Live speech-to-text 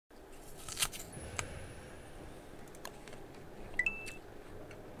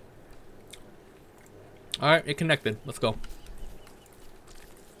Alright, it connected. Let's go.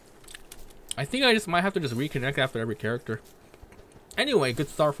 I think I just might have to just reconnect after every character. Anyway, good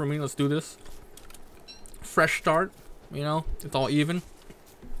start for me. Let's do this. Fresh start. You know, it's all even.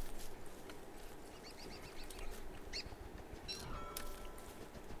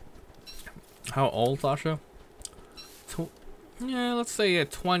 How old, Sasha? Yeah, let's say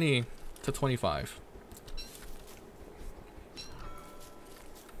 20 to 25.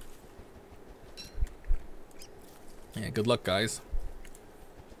 Yeah, good luck, guys.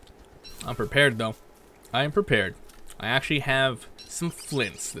 I'm prepared, though. I am prepared. I actually have some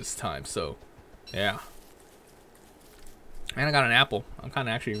flints this time, so yeah. And I got an apple. I'm kind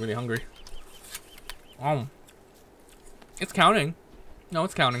of actually really hungry. It's counting. No,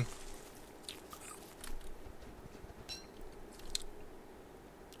 it's counting.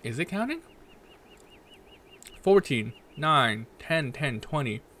 Is it counting? 14, 9, 10, 10,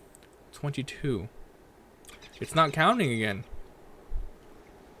 20, 22. It's not counting again.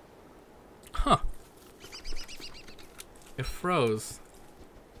 Huh. It froze.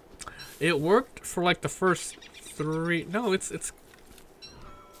 It worked for like the first 3. No, it's.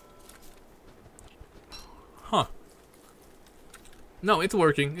 Huh. No, it's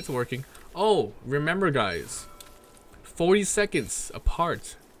working. It's working. Oh, remember, guys. 40 seconds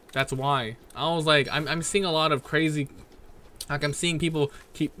apart. That's why. I was like, I'm seeing a lot of crazy. Like, I'm seeing people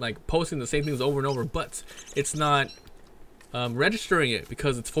keep like posting the same things over and over, but it's not registering it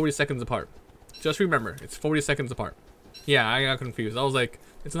because it's 40 seconds apart. Just remember, it's 40 seconds apart. Yeah, I got confused. I was like,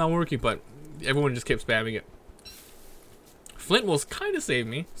 it's not working, but everyone just kept spamming it. Flint will kind of save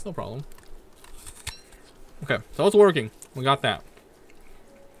me. It's no problem. Okay, so it's working. We got that.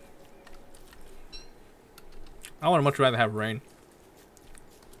 I would much rather have rain.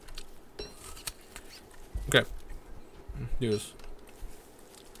 Okay. Do this.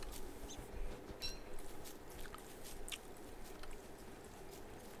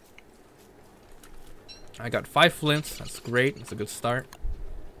 I got 5 flints. That's great. That's a good start.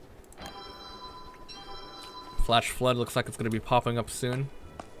 Flash flood looks like it's going to be popping up soon.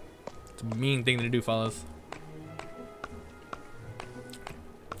 It's a mean thing to do, fellas.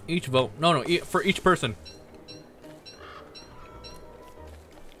 Each vote. No, for each person.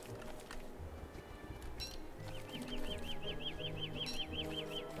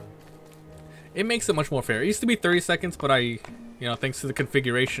 It makes it much more fair. It used to be 30 seconds, but you know, thanks to the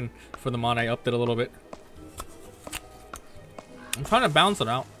configuration for the mod, I upped it a little bit. I'm trying to balance it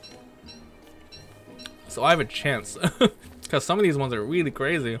out, so I have a chance. Because some of these ones are really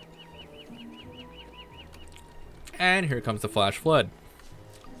crazy. And here comes the flash flood.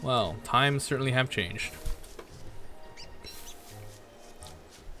 Well, times certainly have changed.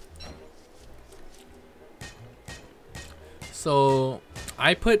 So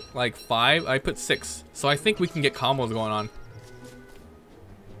I put like 5, I put 6. So I think we can get combos going on.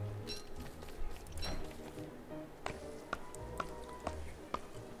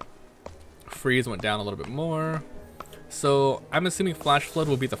 Freeze went down a little bit more. So I'm assuming flash flood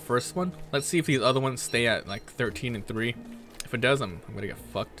will be the first one. Let's see if these other ones stay at like 13 and 3. If it does, I'm gonna get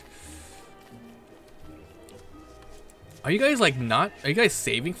fucked. Are you guys like not? Are you guys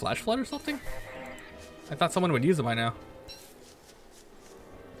saving flash flood or something? I thought someone would use it by now.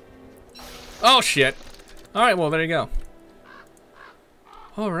 Oh shit! All right, well there you go.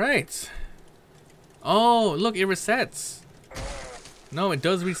 All right. Oh look, it resets. No, it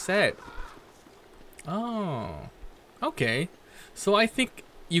does reset. Oh, okay. So I think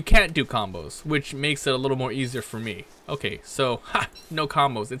you can't do combos, which makes it a little more easier for me. Okay, so ha, no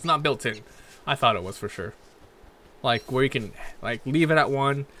combos. It's not built in. I thought it was for sure. Like where you can like leave it at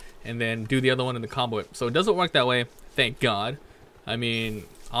 1 and then do the other one in the combo it. So it doesn't work that way. Thank God. I mean,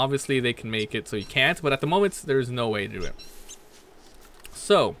 obviously they can make it so you can't, but at the moment there's no way to do it.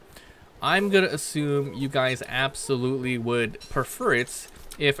 So I'm gonna assume you guys absolutely would prefer it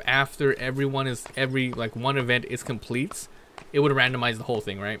if after every like one event is complete, it would randomize the whole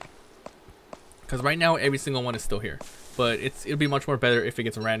thing, right? Because right now every single one is still here, but it'll be much more better if it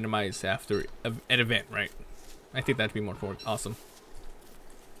gets randomized after an event, right? I think that'd be more awesome.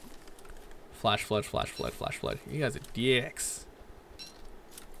 Flash flood, flash flood, flash flood. You guys are dicks.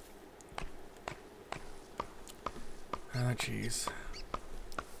 Oh jeez.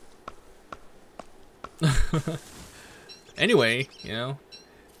 Anyway, you know,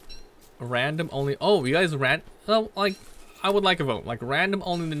 random only. Oh, you guys like, I would like a vote. Like random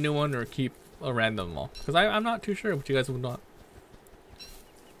only the new one, or keep a random all. Because I'm not too sure what you guys would not.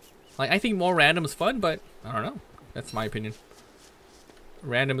 Like I think more random is fun, but I don't know. That's my opinion.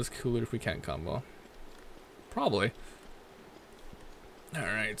 Random is cooler if we can't combo. Probably. All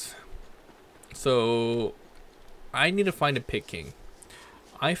right. So I need to find a Pig King.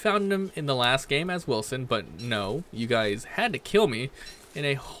 I found him in the last game as Wilson, but no, you guys had to kill me in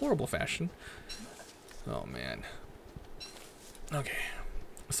a horrible fashion. Oh man. Okay.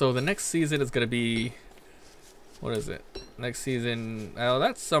 So the next season is gonna be, what is it? Next season, oh,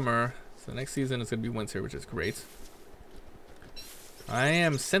 that's summer. So next season is gonna be winter, which is great. I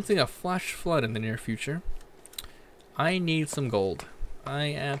am sensing a flash flood in the near future. I need some gold.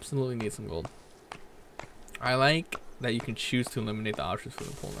 I absolutely need some gold. I like that you can choose to eliminate the options for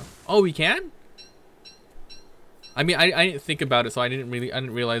the pull now. Oh, we can? I mean, I didn't think about it, so I didn't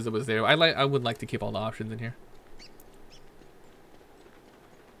realize it was there. I would like to keep all the options in here.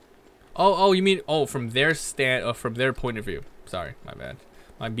 Oh, you mean from their from their point of view. Sorry, my bad.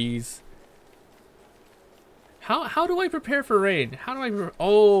 My bees. How do I prepare for rain? How do I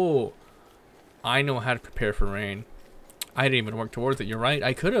oh, I know how to prepare for rain. I didn't even work towards it. You're right.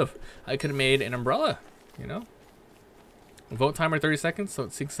 I could have made an umbrella, you know? Vote timer 30 seconds, so it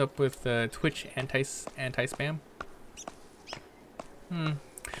syncs up with Twitch anti-spam.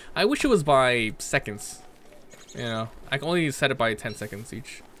 I wish it was by seconds. You know, I can only set it by 10 seconds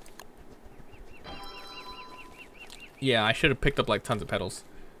each. Yeah, I should have picked up like tons of petals.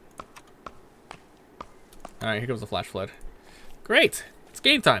 Alright, here comes the flash flood. Great! It's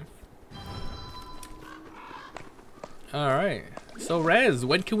game time! Alright, so Rez,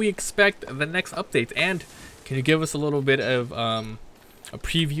 when can we expect the next updates? And can you give us a little bit of a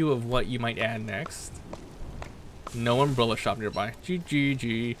preview of what you might add next? No umbrella shop nearby.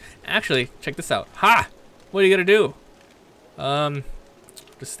 GGG. Actually, check this out. Ha! What are you gonna do?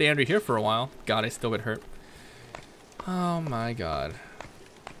 Just stay under here for a while. God, I still get hurt. Oh my god.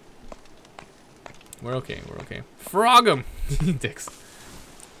 We're okay, we're okay. Frog 'em! Dicks.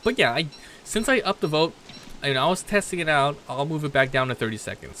 But yeah, since I upped the vote, and I was testing it out, I'll move it back down to 30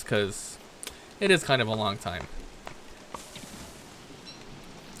 seconds, because it is kind of a long time.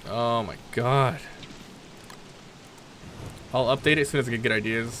 Oh my god. I'll update it as soon as I get good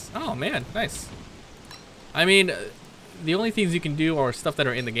ideas. Oh man, nice. I mean, the only things you can do are stuff that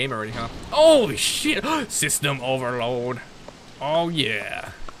are in the game already, huh? Holy shit! System overload. Oh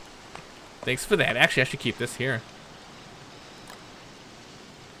yeah. Thanks for that. Actually, I should keep this here.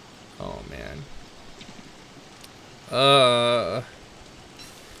 Oh man.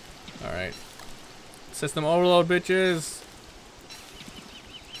 Alright. System overload, bitches.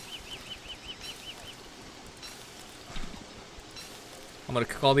 I'm gonna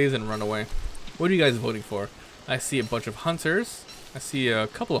cook all these and run away. What are you guys voting for? I see a bunch of hunters. I see a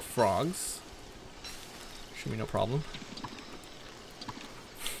couple of frogs. Should be no problem.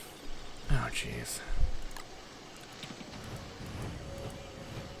 Oh, jeez.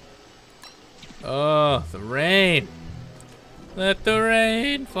 Oh, the rain. Let the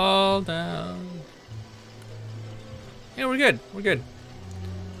rain fall down. Yeah, we're good. We're good.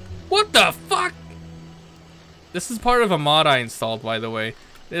 What the fuck? This is part of a mod I installed, by the way.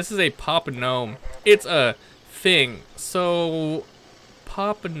 This is a Papa Gnome. It's a thing. So,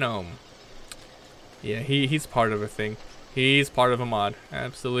 Papa Gnome. Yeah, he's part of a thing. He's part of a mod.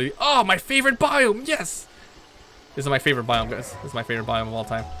 Absolutely. Oh, my favorite biome. Yes. This is my favorite biome, guys. This is my favorite biome of all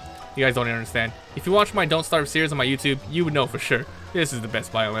time. You guys don't even understand. If you watch my Don't Starve series on my YouTube, you would know for sure. This is the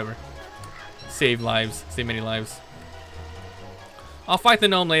best biome ever. Save lives. Save many lives. I'll fight the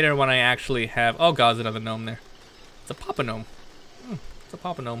gnome later when I actually have... Oh god, there's another gnome there. It's a Papa Gnome. It's a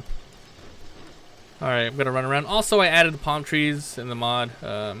Papa Gnome. Alright, I'm gonna run around. Also, I added the palm trees in the mod.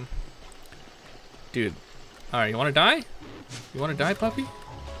 Dude. Alright, you wanna die? You wanna die, puppy?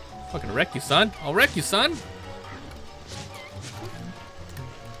 Fucking wreck you, son. I'll wreck you, son.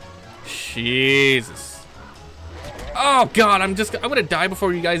 Jesus. Oh god, I'm gonna die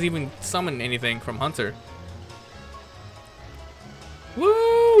before you guys even summon anything from Hunter.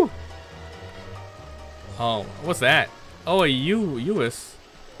 Woo! Oh, what's that? Oh, a EWUCUS.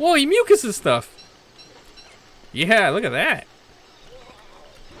 Whoa, EWUCUS is stuff. Yeah, look at that.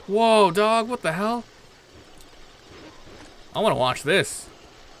 Whoa, dog, what the hell? I want to watch this.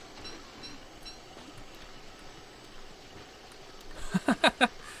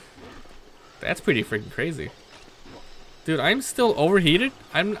 That's pretty freaking crazy. Dude, I'm still overheated.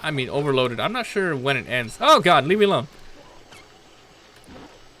 I mean, overloaded. I'm not sure when it ends. Oh, God, leave me alone.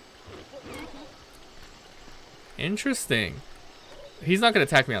 Interesting. He's not going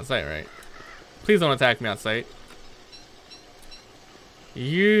to attack me on sight, right? Please don't attack me on sight.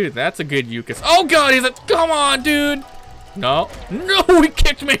 That's a good EWUCUS. Oh, God, he's a... Come on, dude. No. No, he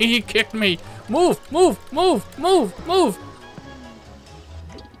kicked me. He kicked me. Move, move, move, move, move.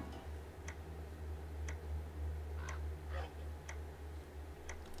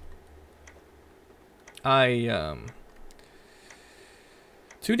 I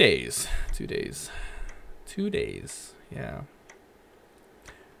 2 days. 2 days. 2 days. Yeah.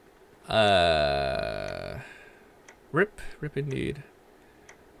 Rip indeed.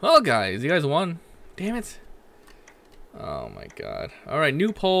 Well, guys, you guys won. Damn it. Oh my god. All right,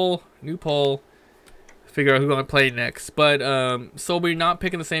 new poll. Figure out who I'm gonna play next. But so we're not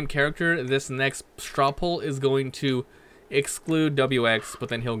picking the same character. This next straw poll is going to exclude WX, but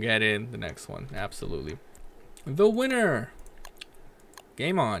then he'll get in the next one. Absolutely. The winner.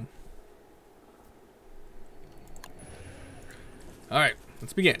 Game on. All right,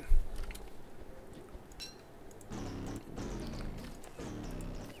 let's begin.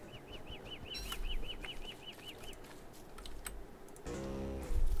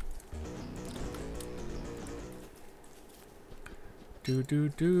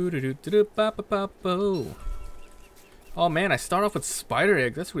 Oh man, I start off with spider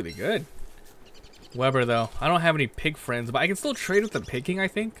egg. That's really good. Weber though, I don't have any pig friends, but I can still trade with the picking. I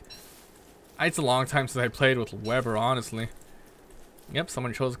think. It's a long time since I played with Weber, honestly. Yep,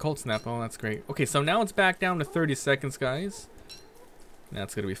 someone chose a cold snap. Oh, that's great. Okay, so now it's back down to 30 seconds, guys.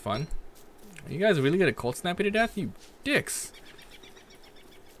 That's gonna be fun. Are you guys really gonna cold snap me to death, you dicks?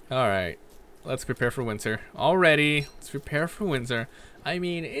 All right. Let's prepare for winter. Already, let's prepare for winter. I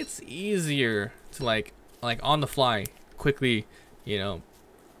mean, it's easier to like on the fly, quickly, you know,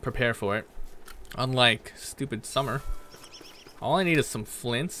 prepare for it. Unlike stupid summer. All I need is some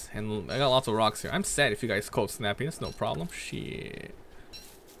flints, and I got lots of rocks here. I'm set if you guys cold snapping. That's no problem. Shit.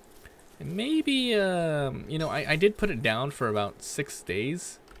 And maybe, you know, I did put it down for about 6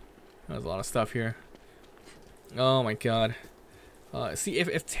 days. There's a lot of stuff here. Oh my god. See,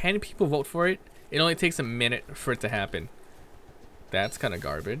 if 10 people vote for it, it only takes a minute for it to happen. That's kind of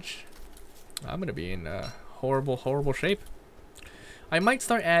garbage. I'm gonna be in horrible shape. I might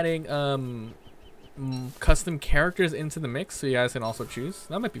start adding custom characters into the mix so you guys can also choose.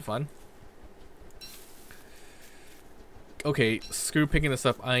 That might be fun. Okay, screw picking this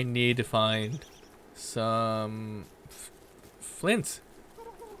up. I need to find some flint.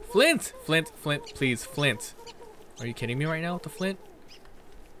 Flint, please, flint. Are you kidding me right now with the flint?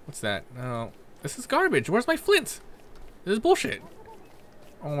 What's that? No, this is garbage. Where's my flint? This is bullshit.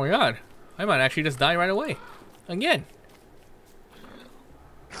 Oh my god. I might actually just die right away. Again.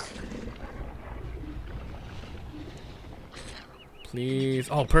 Please.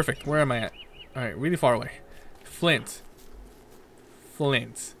 Oh, perfect. Where am I at? Alright, really far away. Flint.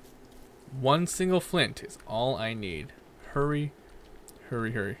 Flint. One single flint is all I need. Hurry.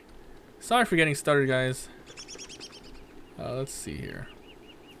 Hurry. Sorry for getting started, guys. Let's see here.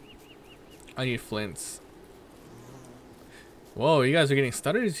 I need flints. Whoa, you guys are getting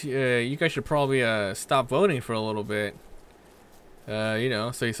stuttered? You guys should probably stop voting for a little bit. You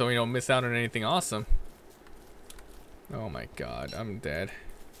know, so we don't miss out on anything awesome. Oh my god, I'm dead.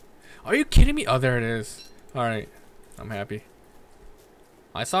 Are you kidding me? Oh, there it is. Alright, I'm happy.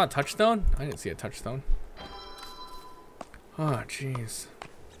 I saw a touchstone? I didn't see a touchstone. Oh, jeez.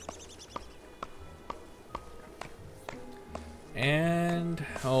 And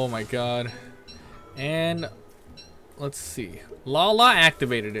oh my god. And let's see. Lala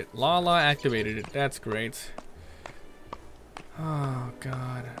activated it. That's great. Oh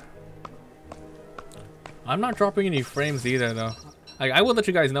god. I'm not dropping any frames either though. Like, I will let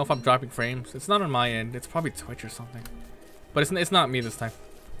you guys know if I'm dropping frames. It's not on my end. It's probably Twitch or something. But it's not me this time.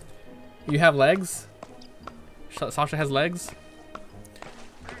 You have legs? Sasha has legs?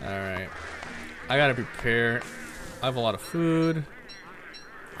 Alright. I gotta prepare. I have a lot of food.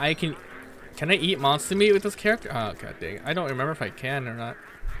 Can I eat monster meat with this character? Oh god dang. I don't remember if I can or not.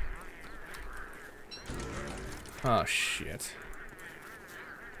 Oh shit.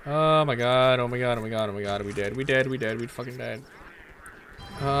 Oh my god, oh my god. Are we dead? We fucking dead.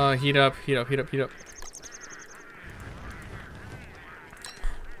 Heat up.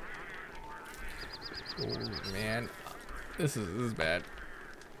 Oh man. This is bad.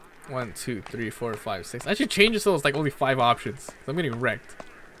 1, 2, 3, 4, 5, 6. I should change it so it's like only 5 options. I'm getting wrecked.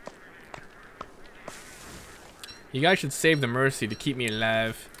 You guys should save the mercy to keep me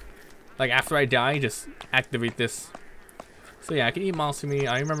alive. Like after I die, just activate this. So yeah, I can eat monster meat.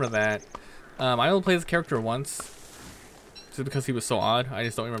 I remember that. I only played this character once, just because he was so odd. I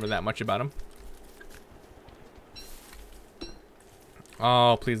just don't remember that much about him.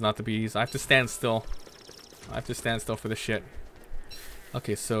 Oh, please not the bees. I have to stand still. For this shit.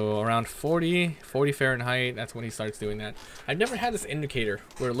 Okay, so around 40 Fahrenheit, that's when he starts doing that. I've never had this indicator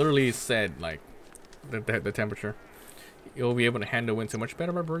where it literally said, like, the temperature. You'll be able to handle winter much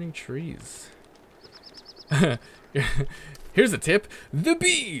better by burning trees. Here's a tip. The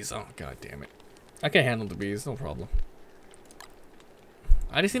bees! Oh, god damn it. I can handle the bees, no problem.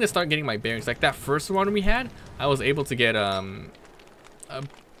 I just need to start getting my bearings. Like that first one we had, I was able to get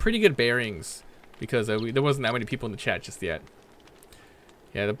pretty good bearings because there wasn't that many people in the chat just yet.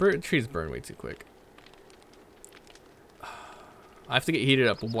 Yeah, the trees burn way too quick. I have to get heated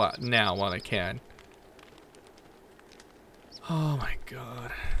up now while I can. Oh my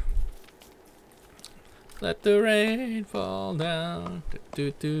god. Let the rain fall down.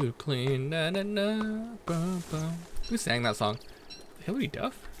 Clean. Na, na, na, bum, bum. Who sang that song? Hilary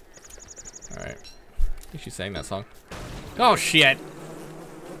Duff? Alright. I think she sang that song. Oh shit!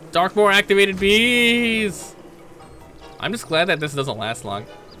 Darkmoor activated bees! I'm just glad that this doesn't last long.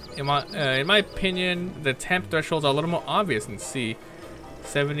 In my opinion, the temp thresholds are a little more obvious in C.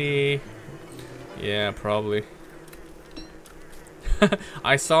 70. Yeah, probably.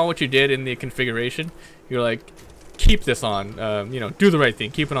 I saw what you did in the configuration. You're like, keep this on. You know, do the right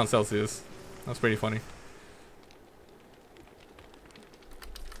thing. Keep it on Celsius. That's pretty funny.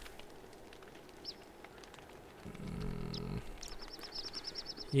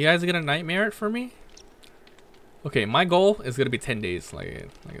 You guys are gonna nightmare it for me? Okay, my goal is gonna be 10 days. Like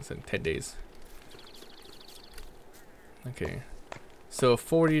I said, 10 days. Okay. So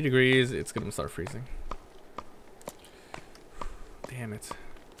 40 degrees, it's gonna start freezing. Damn it.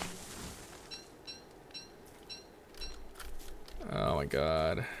 Oh my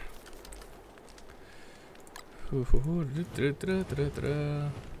god.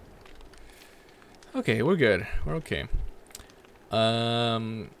 Okay, we're good. We're okay.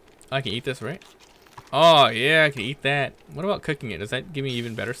 I can eat this, right? Oh yeah, I can eat that. What about cooking it? Does that give me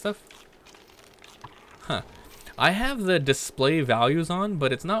even better stuff? Huh. I have the display values on,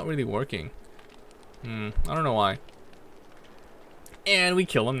 but it's not really working. I don't know why. And we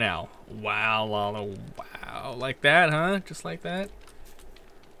kill him now. Wow, wow. Like that, huh? Just like that?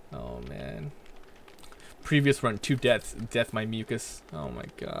 Oh, man. Previous run, 2 deaths. Death my mucus. Oh, my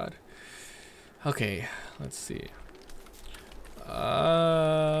God. Okay, let's see.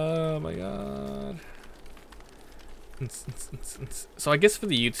 Oh, my God. So I guess for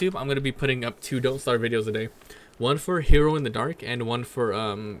the YouTube, I'm going to be putting up 2 Don't Starve videos a day. One for Hero in the Dark, and one for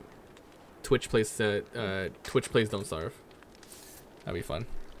Twitch Plays Don't Starve. That'd be fun.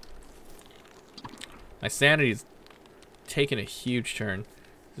 My sanity's taking a huge turn.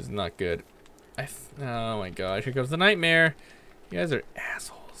 This is not good. Oh my gosh, here comes the nightmare. You guys are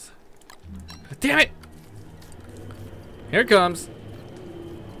assholes. Damn it! Here it comes.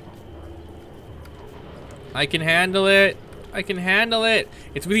 I can handle it. I can handle it.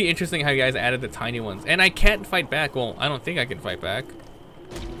 It's really interesting how you guys added the tiny ones. And I can't fight back. Well, I don't think I can fight back.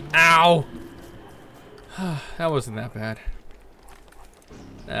 Ow! That wasn't that bad.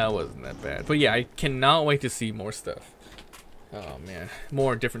 That wasn't that bad. But yeah, I cannot wait to see more stuff. Oh man.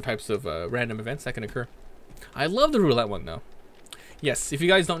 More different types of random events that can occur. I love the roulette one though. Yes, if you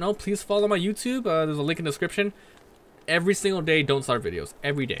guys don't know, please follow my YouTube. There's a link in the description. Every single day, Don't Starve videos.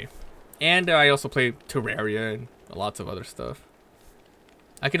 Every day. And I also play Terraria and lots of other stuff.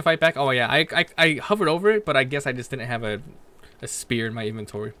 I can fight back. Oh yeah, I hovered over it, but I guess I just didn't have a spear in my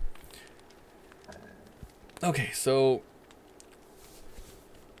inventory. Okay, so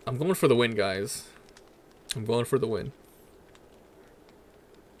I'm going for the win, guys. I'm going for the win.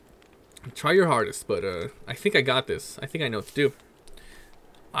 Try your hardest, but I think I got this. I think I know what to do.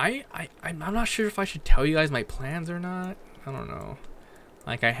 I'm not sure if I should tell you guys my plans or not. I don't know.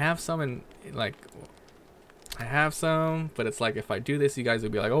 Like, I have some in, like, I have some, but it's like, if I do this, you guys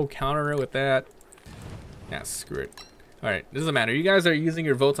would be like, oh, counter it with that. Yeah, screw it. Alright, it doesn't matter. You guys are using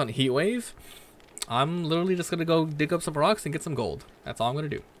your votes on Heatwave. I'm literally just gonna go dig up some rocks and get some gold. That's all I'm gonna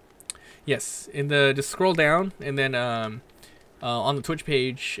do. Yes, just scroll down, and then on the Twitch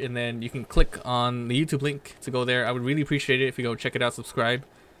page, and then you can click on the YouTube link to go there. I would really appreciate it if you go check it out, subscribe.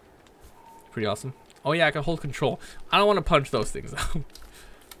 Pretty awesome. Oh yeah, I can hold control. I don't want to punch those things though.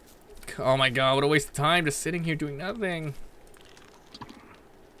 Oh my god, what a waste of time just sitting here doing nothing.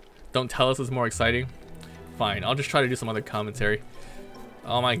 Don't tell us it's more exciting. Fine, I'll just try to do some other commentary.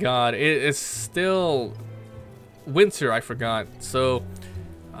 Oh my god, it is still winter, I forgot. So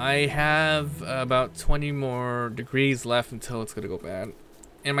I have about 20 more degrees left until it's gonna go bad.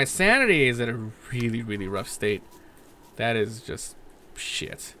 And my sanity is at a really, really rough state. That is just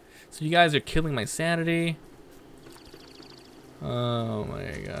shit. So you guys are killing my sanity. Oh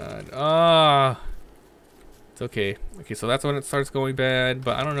my god. Ah. It's okay. Okay, so that's when it starts going bad,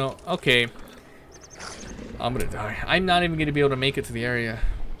 but I don't know. Okay. I'm gonna die. I'm not even gonna be able to make it to the area.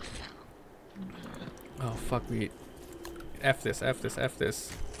 Oh fuck me. F this, F this, F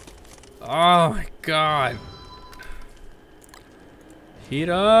this. Oh my god. Heat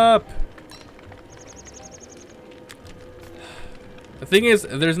up. The thing is,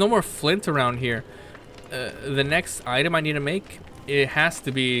 there's no more flint around here. The next item I need to make, it has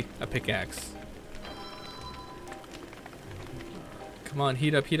to be a pickaxe. Come on,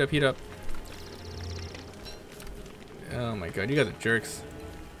 heat up, heat up, heat up. Oh my god, you guys are jerks.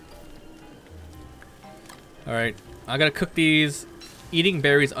 Alright, I gotta cook these. Eating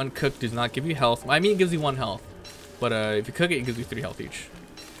berries uncooked does not give you health. I mean, it gives you 1 health. But if you cook it, it gives you 3 health each.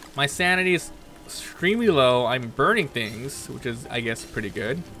 My sanity is extremely low. I'm burning things, which is, I guess, pretty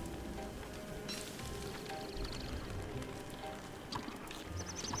good.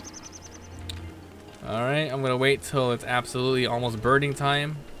 Alright, I'm gonna wait till it's absolutely almost burning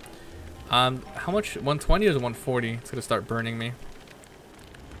time. How much? 120 or 140? It's gonna start burning me.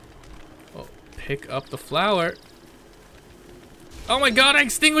 Oh, pick up the flower. Oh my god, I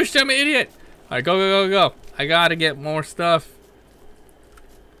extinguished him, idiot! Alright, go, go, go, go. I gotta get more stuff.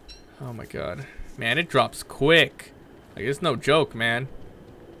 Oh my god. Man, it drops quick. Like, it's no joke, man.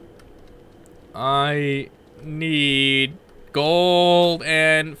 I need gold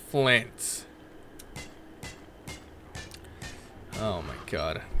and flint. Oh my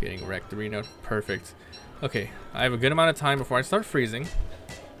god. Getting wrecked, Reno. Perfect. Okay, I have a good amount of time before I start freezing.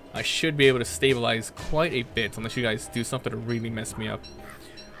 I should be able to stabilize quite a bit, unless you guys do something to really mess me up.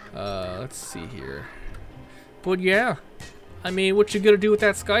 Let's see here. But yeah, I mean, what you gonna do with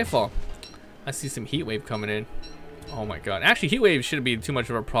that skyfall? I see some heat wave coming in. Oh my god. Actually, heat wave shouldn't be too much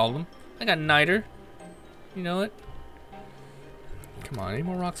of a problem. I got niter. You know what? Come on, any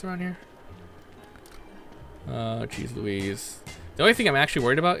more rocks around here? Oh, jeez Louise. The only thing I'm actually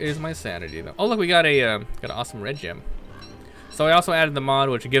worried about is my sanity, though. Oh, look, we got an awesome red gem. So I also added the mod,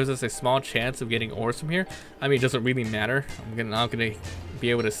 which gives us a small chance of getting ores from here. I mean, it doesn't really matter. I'm not gonna be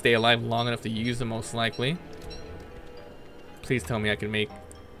able to stay alive long enough to use them, most likely. Please tell me I can make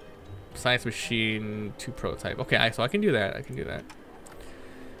science machine 2 prototype. Okay, so I can do that. I can do that.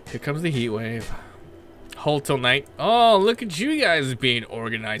 Here comes the heat wave. Hold till night. Oh, look at you guys being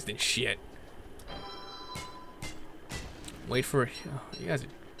organized and shit. Wait for... Oh, you guys are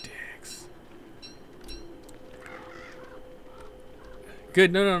dicks.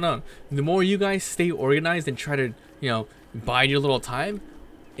 Good. No, no, no. The more you guys stay organized and try to, you know, bide your little time,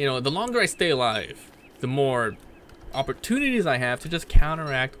 you know, the longer I stay alive, the more opportunities I have to just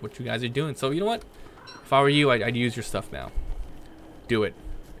counteract what you guys are doing. So, you know what? If I were you, I'd use your stuff now. Do it.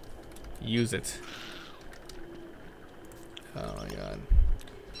 Use it. Oh my god.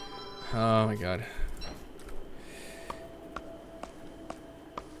 Oh my god.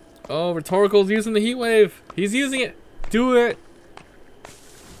 Oh, Rhetorical's using the heat wave. He's using it. Do it.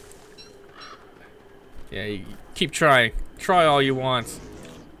 Yeah, you keep trying. Try all you want.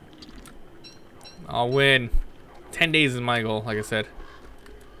 I'll win. 10 days is my goal, like I said.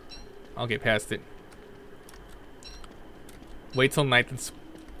 I'll get past it. Wait till night and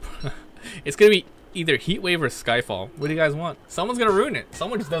it's gonna be either heat wave or skyfall. What do you guys want? Someone's gonna ruin it.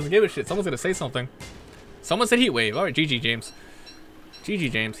 Someone just doesn't give a shit. Someone's gonna say something. Someone said heat wave. Alright, GG James.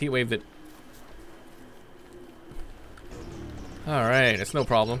 GG James, heat waved it. Alright, it's no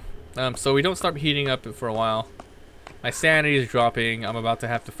problem. So we don't start heating up for a while. My sanity is dropping. I'm about to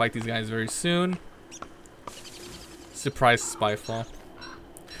have to fight these guys very soon. Surprise spyfall.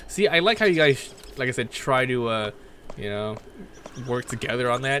 See, I like how you guys, like I said, try to, you know, work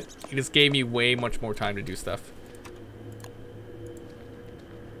together on that. It just gave me way much more time to do stuff.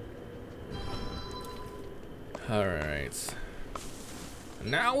 Alright.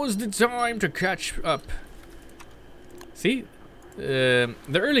 Now is the time to catch up. See? The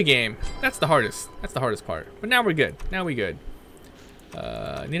early game, that's the hardest. That's the hardest part. But now we're good. Now we're good.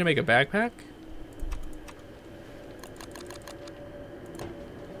 I need to make a backpack.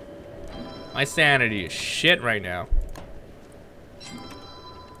 My sanity is shit right now.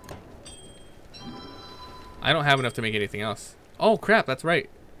 I don't have enough to make anything else. Oh crap, that's right.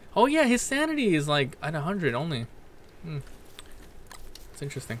 Oh yeah, his sanity is like at 100 only. It's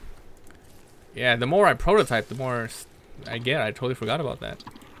interesting. Yeah, the more I prototype, the more I get. I totally forgot about that.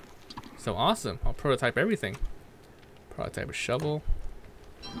 So awesome. I'll prototype everything. Prototype a shovel.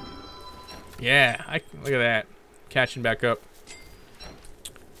 Yeah, look at that. Catching back up.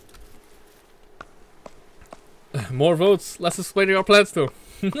 More votes, less explaining our plans though.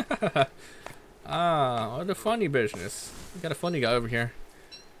 Ah, the funny business. We got a funny guy over here.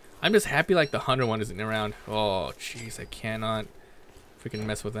 I'm just happy like the 100 one isn't around. Oh, jeez, I cannot freaking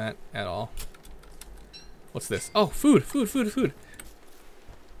mess with that at all. What's this? Oh, food, food, food, food.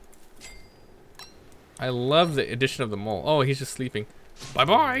 I love the addition of the mole. Oh, he's just sleeping.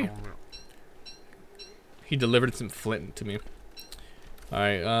 Bye-bye. He delivered some flint to me. All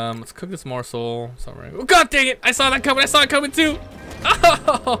right, let's cook this morsel. It's all right. Oh, God dang it! I saw that coming. I saw it coming too.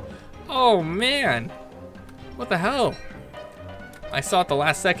 Oh, oh man. What the hell? I saw it the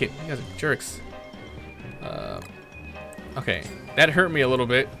last second. You guys are jerks. Okay, that hurt me a little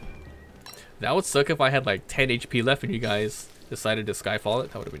bit. That would suck if I had like 10 HP left and you guys decided to skyfall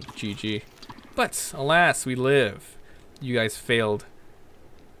it. That would have been GG. But alas, we live. You guys failed.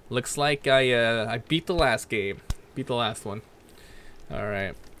 Looks like I beat the last game. Beat the last one. All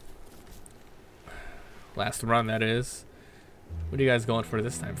right. Last run, that is. What are you guys going for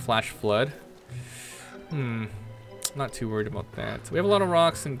this time? Flash flood. Not too worried about that. We have a lot of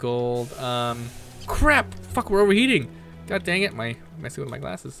rocks and gold. Crap! Fuck, we're overheating. God dang it! My messing with my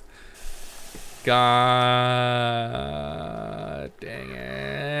glasses. God dang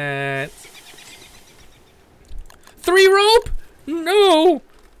it! 3 rope? No!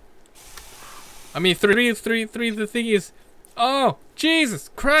 I mean, three the thingies. Oh, Jesus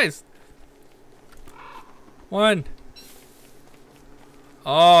Christ! 1.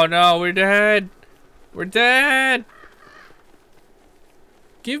 Oh no, we're dead. We're dead.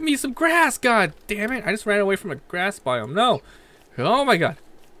 Give me some grass, god damn it. I just ran away from a grass biome. No. Oh my god.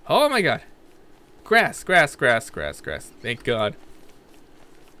 Oh my god. Grass, grass, grass, grass, grass. Thank god.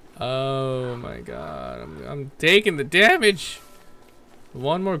 Oh my god. I'm taking the damage.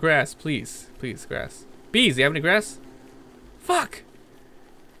 1 more grass, please. Please, grass. Bees, you have any grass? Fuck.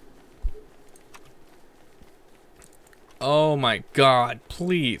 Oh my god,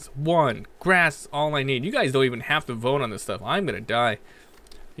 please. 1. Grass is all I need. You guys don't even have to vote on this stuff. I'm gonna die.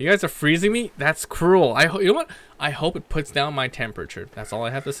 You guys are freezing me? That's cruel. You know what? I hope it puts down my temperature. That's all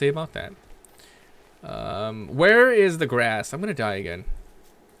I have to say about that. Where is the grass? I'm gonna die again.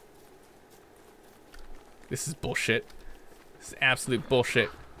 This is bullshit. This is absolute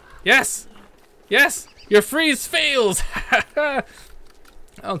bullshit. Yes! Yes! Your freeze fails!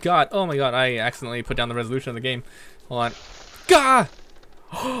 Oh god. Oh my god. I accidentally put down the resolution of the game. Hold on. Gah!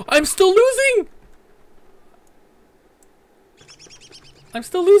 I'm still losing! I'm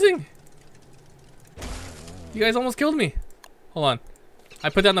still losing! You guys almost killed me. Hold on. I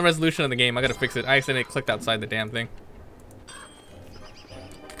put down the resolution of the game. I gotta fix it. I accidentally clicked outside the damn thing.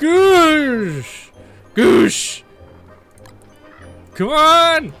 Goosh! Goosh! Come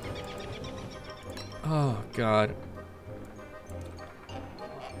on! Oh god.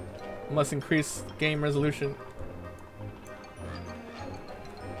 Must increase game resolution.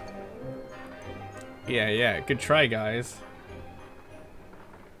 Yeah, good try, guys.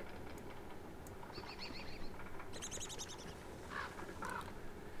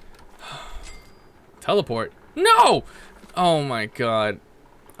 Teleport? No! Oh my god.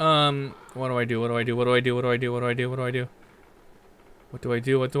 What do I do? What do I do? What do I do? What do I do? What do I do? What do I do? What do I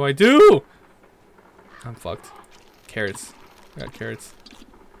do? What do I do? I'm fucked. Carrots. I got carrots.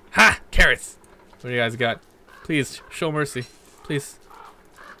 Ha! Carrots! What do you guys got? Please, show mercy. Please.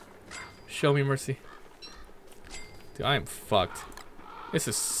 Show me mercy. Dude, I am fucked. This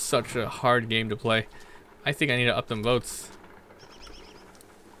is such a hard game to play. I think I need to up them votes.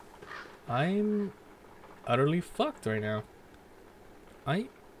 I'm utterly fucked right now.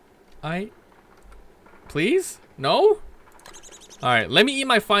 Please? No? Alright, let me eat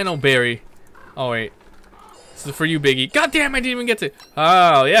my final berry. Oh, wait. This is for you, Biggie. God damn, I didn't even get to...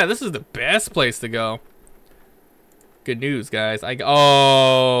 Oh, yeah, this is the best place to go. Good news, guys.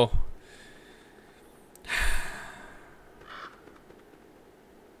 Oh.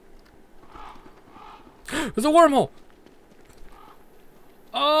 There's a wormhole.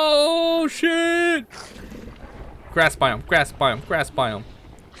 Oh, shit. Grass biome, grass biome, grass biome.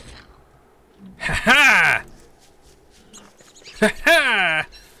 Ha ha! Ha ha!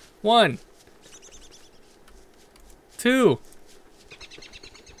 1, 2,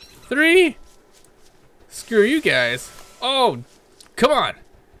 3. Screw you guys. Oh, come on.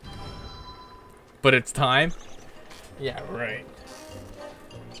 But it's time. Yeah, right.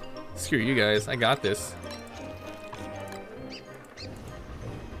 Screw you guys. I got this.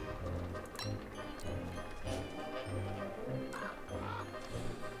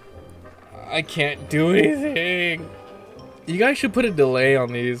 I can't do anything. You guys should put a delay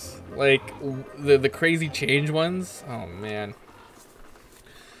on these, like the crazy change ones. Oh man.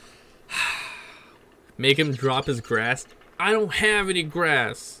 Make him drop his grass. I don't have any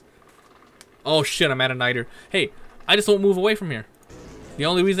grass. Oh shit, I'm at a niter. Hey, I just won't move away from here. The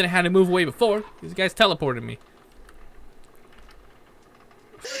only reason I had to move away before, these guys teleported me.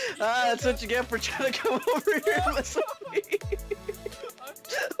 Ah, that's what you get for trying to come over here and listen to me.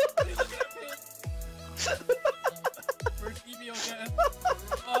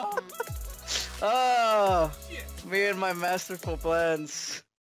 Oh, me and my masterful plans.